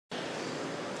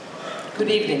Good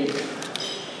evening.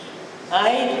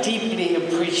 I deeply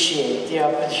appreciate the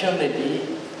opportunity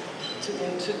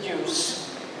to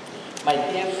introduce my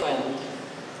dear friend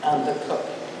and the cook.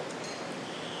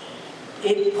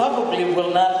 It probably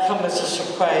will not come as a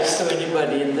surprise to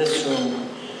anybody in this room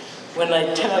when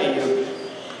I tell you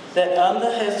that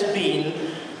Anda has been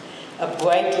a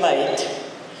bright light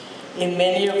in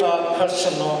many of our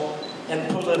personal and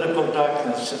political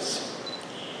darknesses.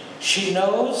 She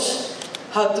knows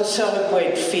how to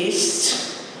celebrate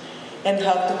feasts and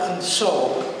how to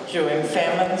console during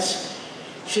famines.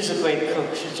 She's a great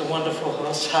cook. She's a wonderful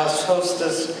house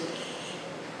hostess.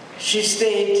 She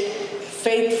stayed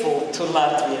faithful to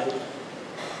Latvia,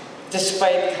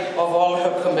 despite of all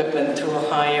her commitment to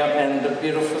Ohio and the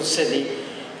beautiful city,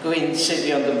 green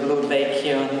city on the Blue Lake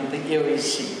here on the Erie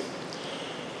Sea.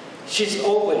 She's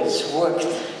always worked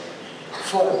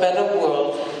for a better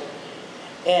world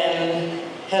and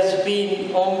has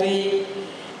been only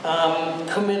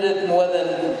committed more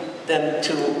than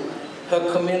to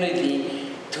her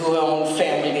community, to her own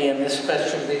family, and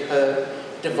especially her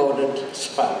devoted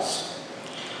spouse.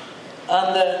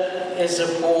 Anda is a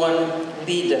born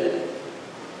leader.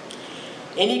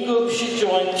 Any group she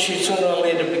joined, she sooner or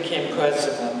later became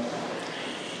president.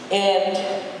 And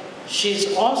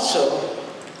she's also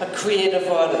a creative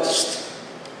artist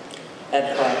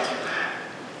at heart.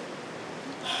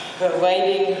 Her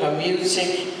writing, her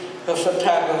music, her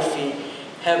photography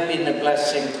have been a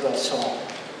blessing to us all.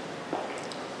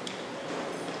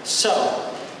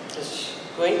 So, this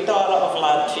great daughter of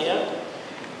Latvia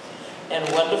and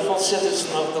wonderful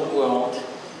citizen of the world,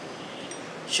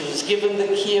 she was given the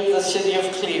key of the city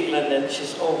of Cleveland, and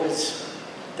she's always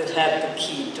had the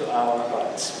key to our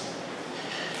hearts.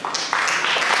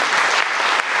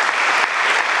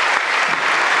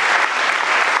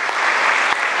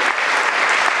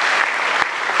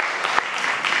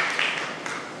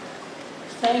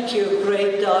 Thank you,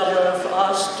 great daughter of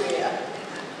Austria.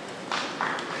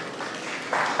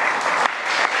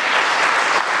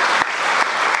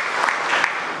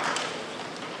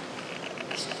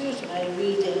 Excuse my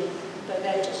reading, but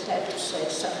I just had to say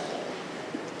something.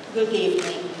 Good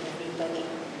evening, everybody.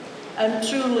 I'm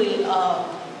truly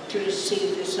honored to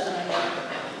receive this honor.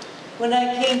 When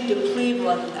I came to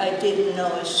Cleveland, I didn't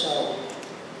know a soul.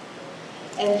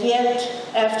 And yet,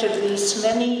 after these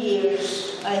many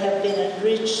years, I have been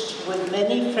enriched with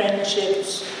many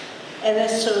friendships and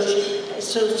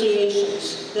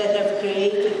associations that have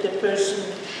created the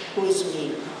person who is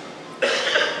me.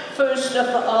 First of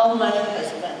all, my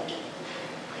husband,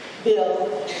 Bill,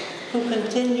 who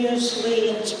continuously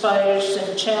inspires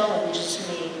and challenges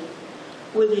me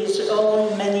with his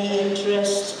own many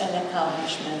interests and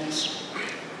accomplishments.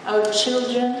 Our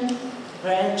children,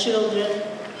 grandchildren,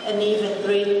 and even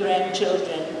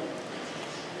great-grandchildren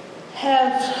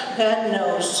have, God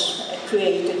knows,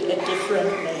 created a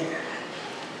different me.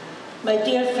 My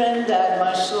dear friend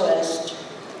Dagmar Celeste,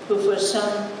 who for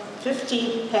some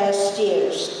 50 past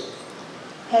years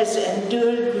has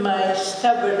endured my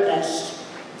stubbornness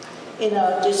in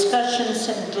our discussions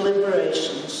and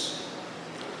deliberations.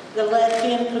 The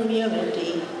Latvian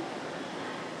community,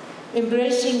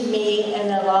 embracing me and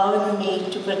allowing me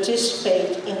to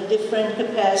participate in different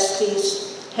capacities,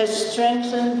 has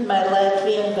strengthened my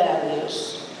Latvian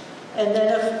values. And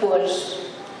then, of course,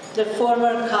 the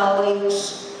former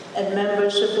colleagues and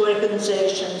members of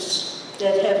organizations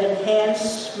that have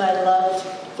enhanced my love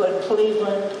for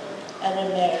Cleveland and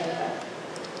America.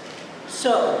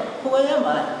 So, who am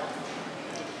I?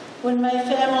 When my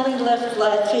family left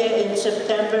Latvia in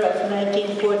September of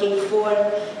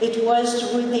 1944, it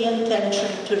was with the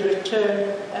intention to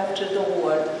return after the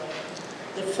war.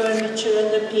 The furniture and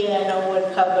the piano were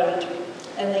covered,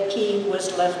 and the key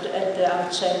was left at the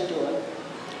outside door.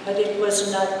 But it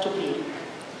was not to be.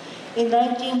 In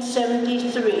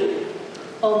 1973,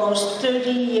 almost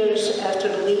 30 years after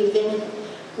leaving,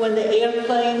 when the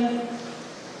airplane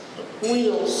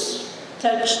wheels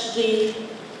touched the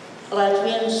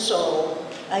Latvian soul,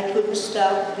 I couldn't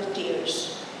stop the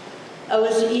tears. I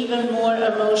was even more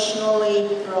emotionally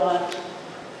wrought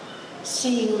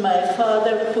seeing my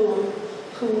father, who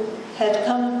had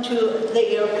come to the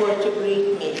airport to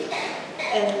greet me,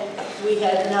 and we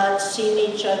had not seen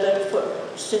each other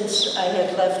since I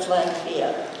had left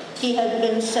Latvia. He had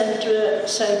been sent to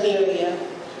Siberia,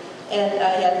 and I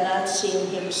had not seen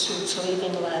him since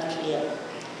leaving Latvia.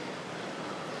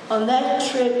 On that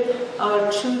trip,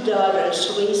 our two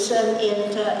daughters, Lisa and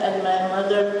Inta, and my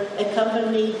mother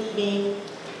accompanied me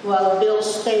while Bill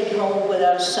stayed home with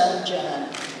our son John,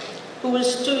 who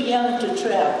was too young to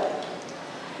travel.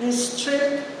 This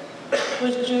trip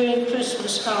was during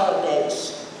Christmas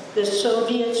holidays, The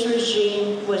Soviet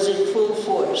regime was in full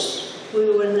force.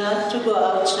 We were not to go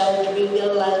outside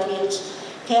Riga, Latvia's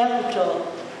capital,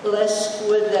 lest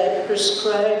with the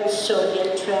prescribed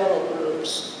Soviet travel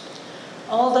groups.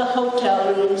 All the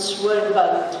hotel rooms were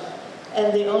booked,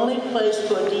 and the only place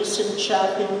for decent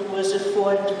shopping was the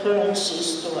foreign currency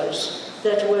stores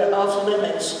that were off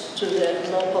limits to the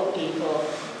local people.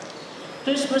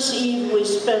 Christmas Eve we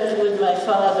spent with my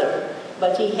father,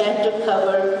 but he had to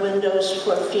cover windows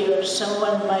for fear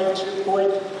someone might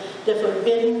report the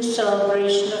forbidden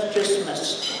celebration of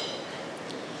Christmas.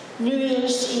 New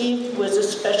Year's Eve was a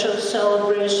special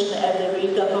celebration at the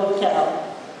Riga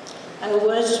Hotel. I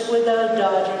was with our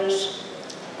daughters,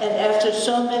 and after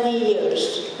so many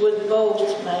years, with both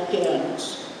my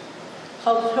parents.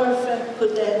 How perfect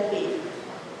could that be?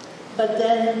 But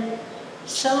then,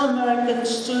 some American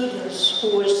students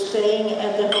who were staying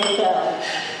at the hotel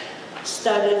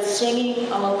started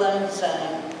singing Auld Lang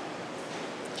Syne.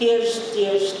 Tears,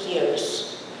 tears,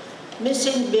 tears.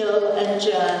 Missing Bill and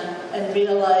John and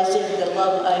realizing the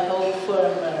love I hold for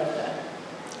America.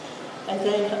 I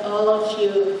thank all of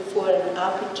you for an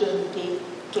opportunity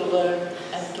to learn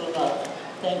and to love.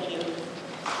 Thank you.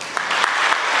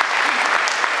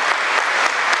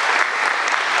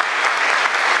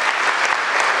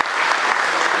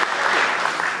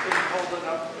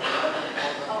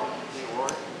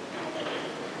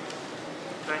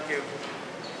 Thank you.